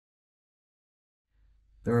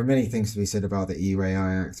There are many things to be said about the EU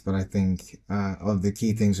AI Act, but I think of the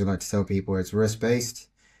key things we like to tell people, it's risk-based.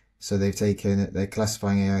 So they're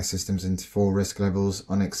classifying AI systems into four risk levels: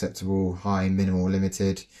 unacceptable, high, minimal,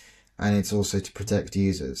 limited, and it's also to protect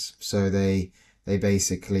users. So they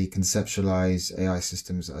basically conceptualize AI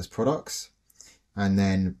systems as products, and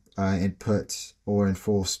then input or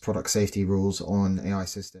enforce product safety rules on AI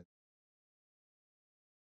systems.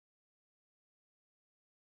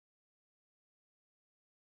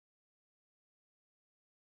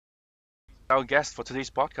 Our guest for today's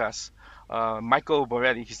podcast, Michael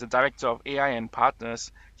Borelli. He's the director of AI and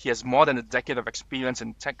Partners. He has more than a decade of experience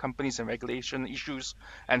in tech companies and regulation issues,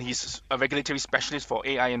 and he's a regulatory specialist for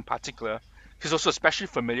AI in particular. He's also especially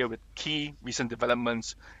familiar with key recent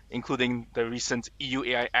developments, including the recent EU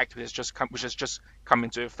AI Act, which has just come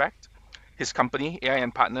into effect. His company, AI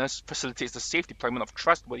and Partners, facilitates the safe deployment of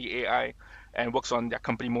trustworthy AI and works on their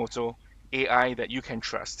company motto, AI that you can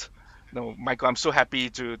trust. No, Michael, I'm so happy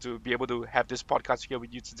to be able to have this podcast here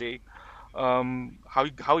with you today. How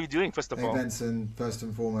are you doing, first of Hey all? Benson, first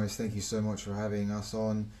and foremost, thank you so much for having us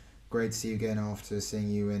on. Great to see you again after seeing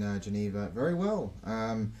you in Geneva. Very well.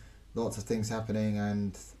 Lots of things happening,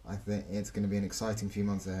 and I think it's going to be an exciting few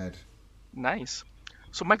months ahead. Nice.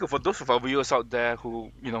 So, Michael, for those of our viewers out there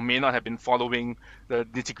who may not have been following the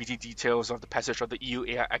nitty-gritty details of the passage of the EU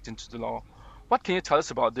AI Act into the law, what can you tell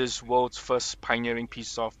us about this world's first pioneering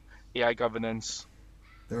piece of AI governance?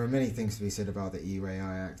 There are many things to be said about the EU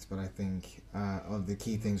AI Act, but I think of the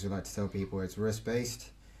key things we like to tell people, it's risk-based.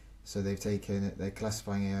 So they're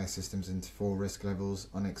classifying AI systems into four risk levels: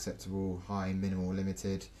 unacceptable, high, minimal,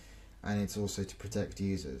 limited, and it's also to protect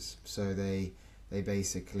users. So they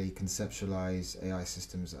basically conceptualize AI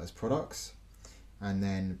systems as products, and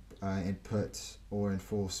then input or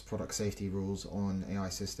enforce product safety rules on AI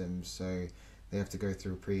systems. So they have to go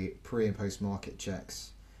through pre and post market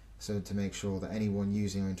checks. So to make sure that anyone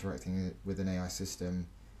using or interacting with an AI system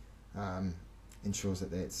um, ensures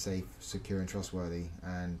that it's safe, secure, and trustworthy.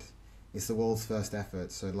 And it's the world's first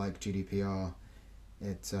effort. So like GDPR,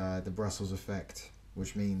 it's the Brussels effect,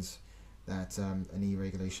 which means that an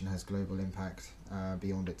e-regulation has global impact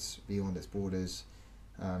beyond its borders.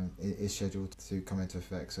 Is scheduled to come into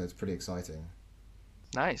effect, so it's pretty exciting.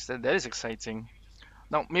 Nice, that is exciting.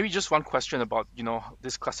 Now, maybe just one question about,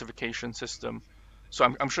 this classification system. So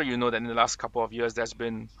I'm sure you know that in the last couple of years, there's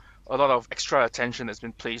been a lot of extra attention that's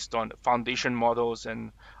been placed on foundation models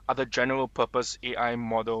and other general purpose AI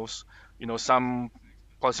models. Some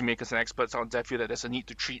policymakers and experts out there feel that there's a need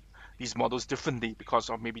to treat these models differently because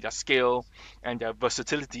of maybe their scale and their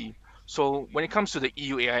versatility. So when it comes to the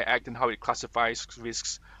EU AI Act and how it classifies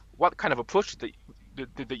risks, what kind of approach did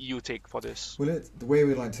the EU take for this? Well, the way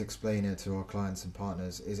we like to explain it to our clients and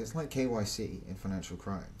partners is it's like KYC in financial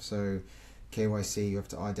crime. So, KYC, you have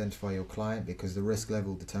to identify your client because the risk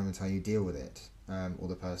level determines how you deal with it, or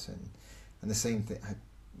the person. And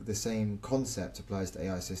the same concept applies to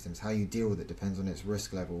AI systems. How you deal with it depends on its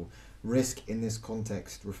risk level. Risk in this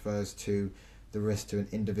context refers to the risk to an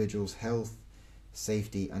individual's health,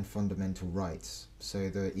 safety, and fundamental rights. So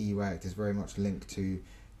the EU Act is very much linked to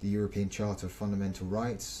the European Charter of Fundamental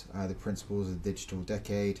Rights, the principles of the digital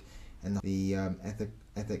decade, and the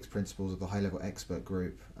ethics principles of the high level expert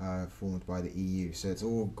group formed by the EU. So it's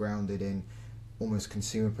all grounded in almost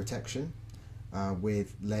consumer protection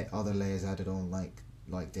with other layers added on,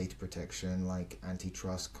 like data protection, like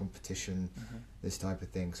antitrust, competition, this type of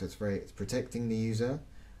thing. So it's protecting the user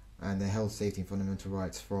and their health, safety, and fundamental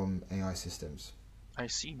rights from AI systems. I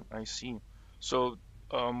see, I see. So,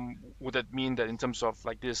 would that mean that in terms of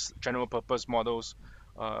like this general purpose models,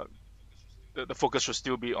 uh, the focus should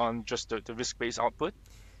still be on just the risk-based output?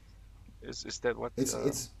 Is that what?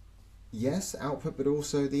 It's yes, output, but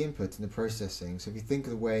also the input and the processing. So if you think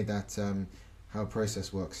of the way that how a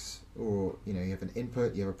process works, or you have an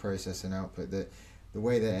input, you have a process and output. That the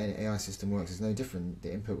way that an AI system works is no different.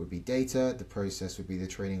 The input would be data, the process would be the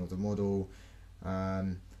training of the model,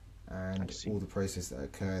 um, I and all see. the processes that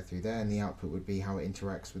occur through there, and the output would be how it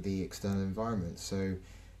interacts with the external environment. So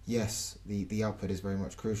yes, the output is very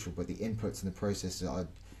much crucial, but the inputs and the processes are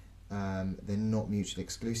they're not mutually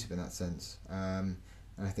exclusive in that sense. And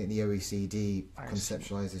I think the OECD I see.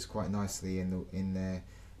 conceptualizes quite nicely in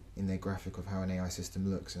their graphic of how an AI system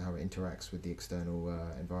looks and how it interacts with the external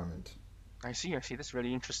environment. I see. I see. That's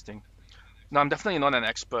really interesting. Now, I'm definitely not an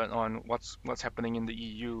expert on what's happening in the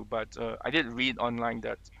EU, but I did read online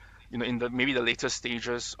that, in the maybe the later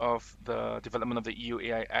stages of the development of the EU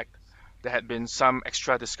AI Act, there had been some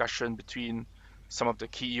extra discussion between some of the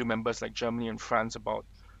key EU members like Germany and France about,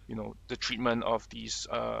 the treatment of these,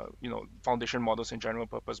 foundation models and general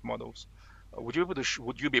purpose models. Would you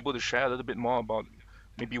be able to share a little bit more about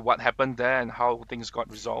maybe what happened there and how things got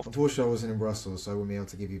resolved? Unfortunately, I wasn't in Brussels, so I wouldn't be able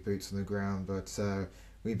to give you boots on the ground. But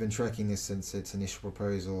we've been tracking this since its initial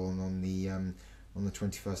proposal on the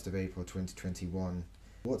 21st of April 2021.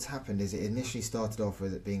 What's happened is it initially started off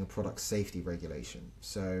with it being a product safety regulation.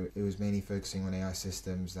 So it was mainly focusing on AI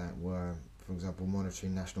systems that were, for example,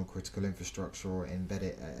 monitoring national critical infrastructure or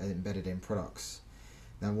embedded in products.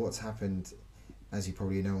 Now, what's happened, as you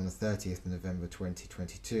probably know, on the 30th of November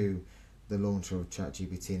 2022, the launch of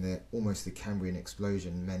ChatGPT and almost the Cambrian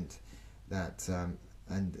explosion meant that,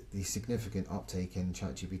 and the significant uptake in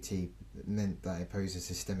ChatGPT meant that it posed a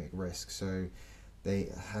systemic risk. So they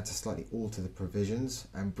had to slightly alter the provisions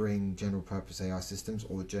and bring general purpose AI systems,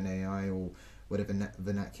 or Gen AI, or whatever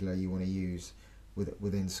vernacular you want to use,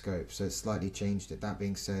 within scope. So it slightly changed it. That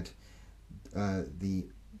being said,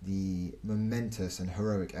 the momentous and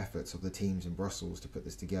heroic efforts of the teams in Brussels to put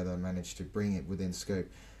this together managed to bring it within scope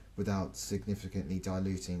without significantly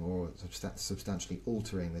diluting or substantially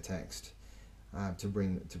altering the text, to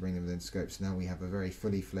bring them within scope. So now we have a very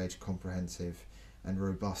fully fledged, comprehensive and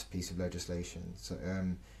robust piece of legislation. So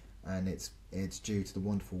and it's due to the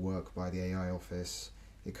wonderful work by the AI office,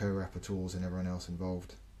 the co-rapporteurs and everyone else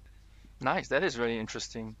involved. Nice, that is really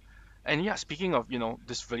interesting. And yeah, speaking of,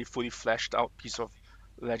 this very fully fleshed out piece of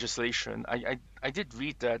legislation, I did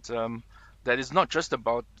read that that it's not just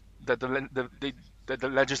about that that the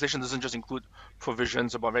legislation doesn't just include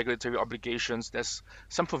provisions about regulatory obligations. There's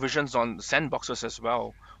some provisions on sandboxes as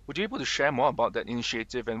well. Would you be able to share more about that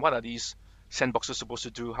initiative and what are these sandboxes supposed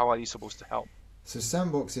to do? How are these supposed to help? So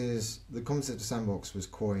sandboxes, the concept of sandbox was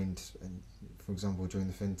coined, for example, during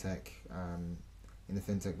in the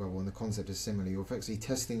fintech bubble, and the concept is similar. You're effectively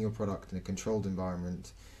testing your product in a controlled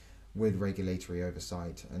environment with regulatory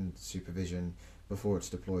oversight and supervision before it's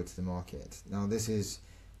deployed to the market. Now, this is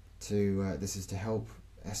to help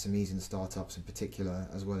SMEs and startups in particular,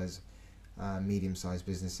 as well as medium-sized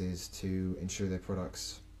businesses, to ensure their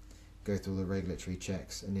products go through all the regulatory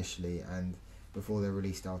checks initially and before they're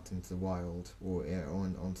released out into the wild or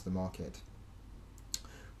onto the market.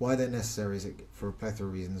 Why they're necessary is for a plethora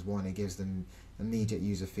of reasons. One, it gives them immediate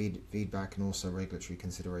user feedback and also regulatory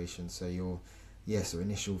consideration. So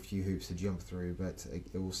initial few hoops to jump through, but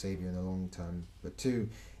it will save you in the long term. But two,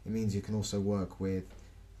 it means you can also work with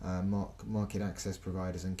market access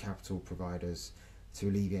providers and capital providers to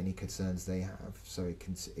alleviate any concerns they have. So it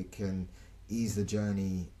can ease the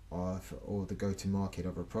journey or the go-to-market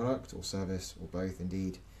of a product or service, or both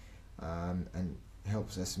indeed, and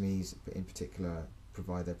helps SMEs in particular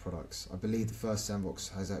provide their products. I believe the first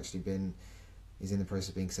sandbox is in the process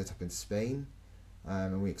of being set up in Spain,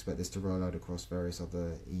 and we expect this to roll out across various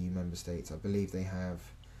other EU member states. I believe they have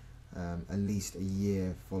at least a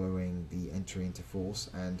year following the entry into force,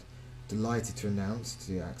 and delighted to announce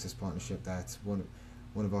to Access Partnership that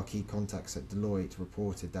one of our key contacts at Deloitte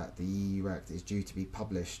reported that the EU Act is due to be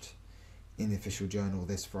published in the official journal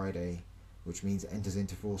this Friday, which means it enters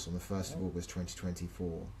into force on the 1st of August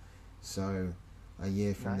 2024. So a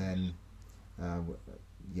year from then,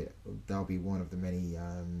 that'll be one of the many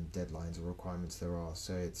deadlines or requirements there are.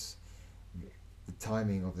 So the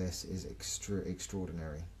timing of this is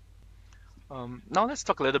extraordinary. Now let's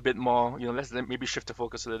talk a little bit more. Maybe shift the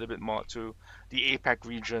focus a little bit more to the APAC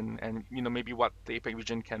region, and maybe what the APAC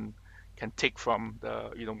region can take from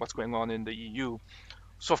the what's going on in the EU.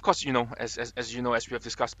 So of course, as we have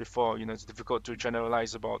discussed before, it's difficult to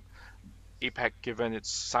generalize about APAC given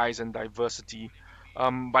its size and diversity.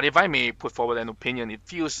 But if I may put forward an opinion, it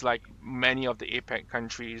feels like many of the APAC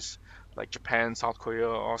countries, like Japan, South Korea,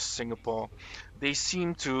 or Singapore, they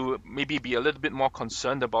seem to maybe be a little bit more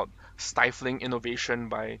concerned about stifling innovation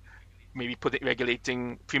by maybe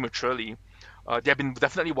regulating prematurely. They have been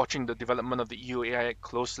definitely watching the development of the EU AI Act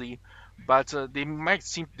closely, but they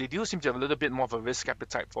do seem to have a little bit more of a risk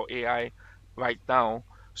appetite for AI right now.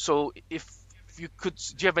 So if you could,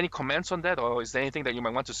 do you have any comments on that, or is there anything that you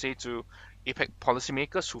might want to say to APEC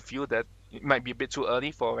policymakers who feel that it might be a bit too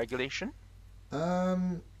early for regulation?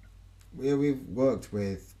 Um, we've worked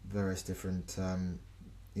with various different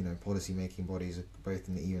policy making bodies both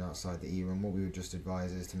in the EU and outside the EU, and what we would just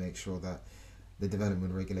advise is to make sure that the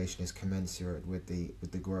development regulation is commensurate with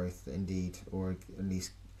the growth indeed, or at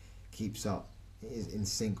least keeps up, is in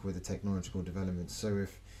sync with the technological developments. So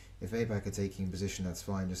if APAC are taking a position, that's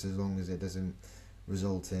fine, just as long as it doesn't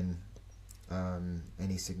result in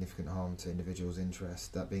any significant harm to individuals' interests.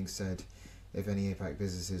 That being said, if any APAC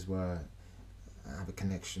businesses have a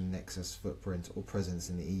connection, nexus, footprint or presence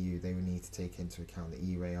in the EU, they would need to take into account the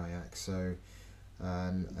EU AI Act. So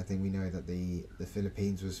I think we know that the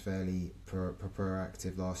Philippines was fairly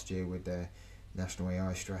proactive last year with their national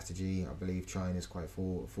AI strategy. I believe China is quite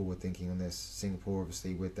forward thinking on this. Singapore,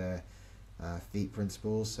 obviously, with their FEAT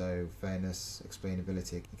principles, so fairness,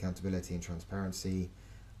 explainability, accountability, and transparency.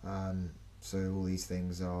 So all these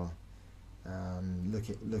things are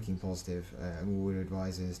looking positive, and what we would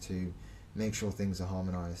advise is to make sure things are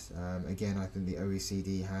harmonised. Again, I think the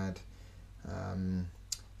OECD had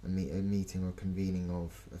a meeting or convening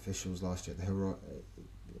of officials last year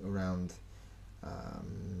around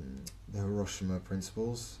the Hiroshima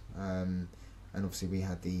principles, and obviously we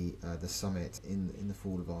had the summit in the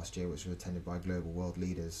fall of last year, which was attended by global world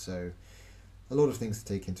leaders. So a lot of things to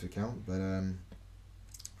take into account, but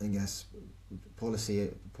I guess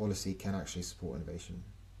policy can actually support innovation.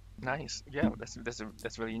 Nice. Yeah,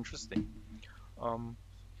 that's really interesting. Um,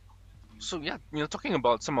 so yeah, talking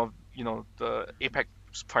about some of the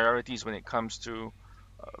APEC's priorities when it comes to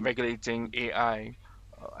regulating AI,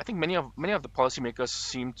 I think many of the policymakers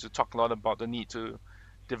seem to talk a lot about the need to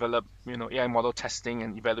develop AI model testing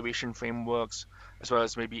and evaluation frameworks, as well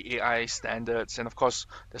as maybe AI standards. And of course,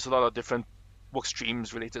 there's a lot of different work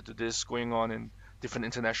streams related to this going on in different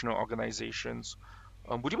international organizations.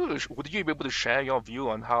 Would you be able to share your view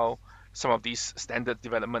on how some of these standard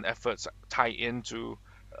development efforts tie into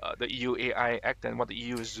the EU AI Act and what the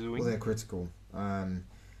EU is Well, doing? they're critical.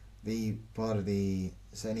 The part of the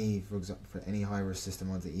so any for example for any high risk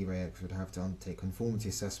system under ERAX would have to undertake conformity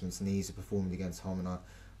assessments, and these are performed against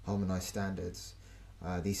harmonized standards.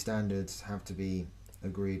 These standards have to be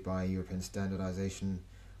agreed by European standardization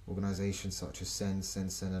organisations such as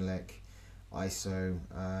Senelec, ISO.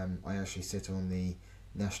 I actually sit on the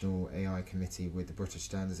National AI Committee with the British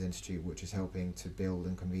Standards Institute, which is helping to build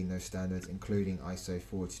and convene those standards, including ISO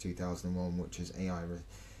 42001, which is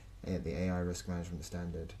the AI risk management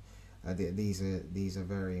standard. These are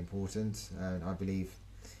very important, and I believe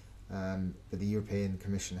that the European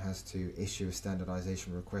Commission has to issue a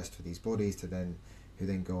standardisation request for these bodies who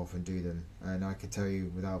then go off and do them. And I could tell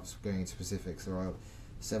you, without going into specifics, there are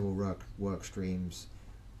several work streams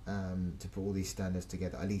to put all these standards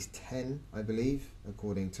together. At least 10, I believe,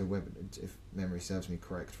 according to if memory serves me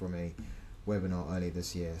correct, from a webinar earlier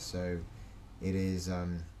this year. So it is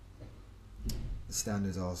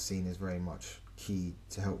standards are seen as very much key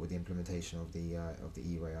to help with the implementation of the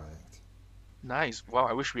EU-AI Act. Nice. Wow,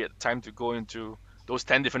 I wish we had time to go into those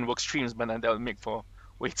 10 different work streams, but then that would make for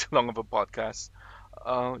way too long of a podcast.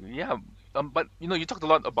 Yeah, but you talked a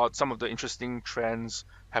lot about some of the interesting trends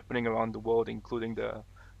happening around the world, including the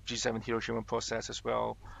G7 Hiroshima process as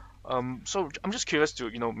well. So I'm just curious to,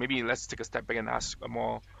 maybe let's take a step back and ask a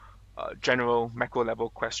more general macro level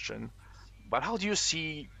question. But how do you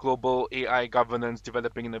see global AI governance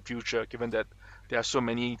developing in the future, given that there are so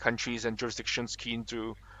many countries and jurisdictions keen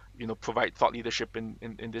to, provide thought leadership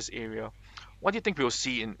in this area? What do you think we'll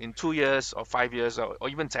see in 2 years or 5 years or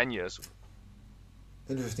even 10 years?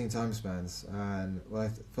 Interesting time spans. And well,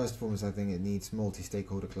 first and foremost, I think it needs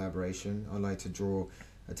multi-stakeholder collaboration. I'd like to draw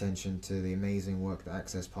attention to the amazing work that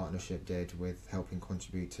Access Partnership did with helping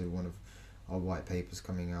contribute to one of our white papers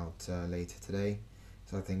coming out later today.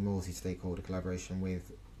 So I think multi-stakeholder collaboration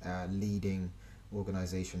with leading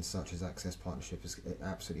organisations such as Access Partnership is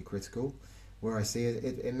absolutely critical. Where I see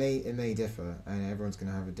it may differ, and everyone's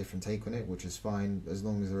going to have a different take on it, which is fine as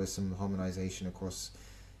long as there is some harmonisation across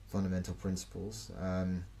fundamental principles,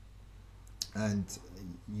 and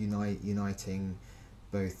uniting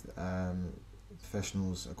both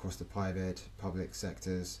professionals across the private, public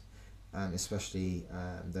sectors, especially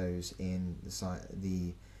those in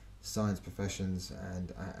the science professions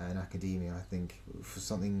and academia. I think for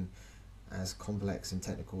something as complex and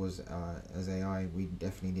technical as AI, we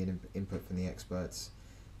definitely need input from the experts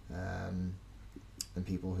and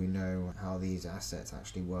people who know how these assets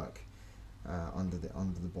actually work under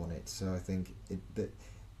the bonnet. So I think that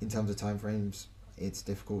in terms of timeframes, it's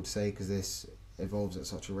difficult to say because this evolves at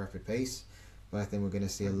such a rapid pace. But I think we're going to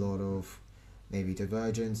see a lot of maybe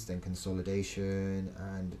divergence, then consolidation,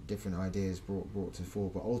 and different ideas brought to the fore.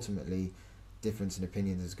 But ultimately, difference in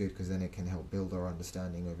opinions is good because then it can help build our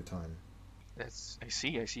understanding over time. I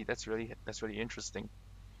see. That's really interesting.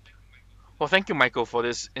 Well, thank you, Michael, for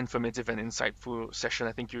this informative and insightful session.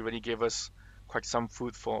 I think you really gave us quite some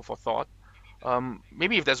food for thought.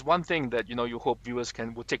 Maybe if there's one thing that you hope viewers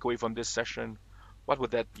will take away from this session, what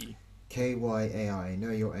would that be? KYAI,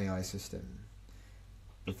 know your AI system.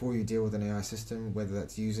 Before you deal with an AI system, whether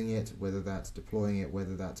that's using it, whether that's deploying it,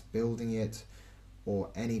 whether that's building it,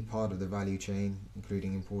 or any part of the value chain,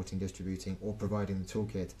 including importing, distributing, or providing the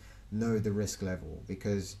toolkit, know the risk level,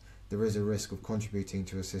 because there is a risk of contributing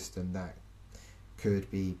to a system that could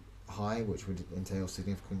be high, which would entail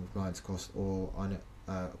significant compliance costs, or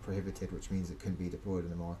prohibited, which means it couldn't be deployed in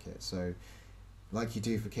the market. So, like you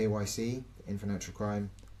do for KYC in financial crime,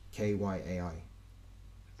 KYAI.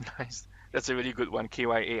 Nice. That's a really good one,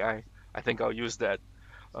 KYAI. I think I'll use that.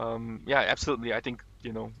 Yeah, absolutely. I think,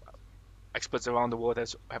 experts around the world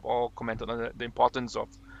have all commented on the importance of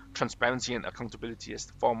transparency and accountability as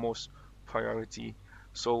the foremost priority.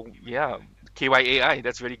 So yeah, KYAI,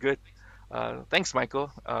 that's really good. Thanks,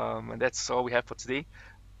 Michael. And that's all we have for today.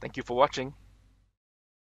 Thank you for watching.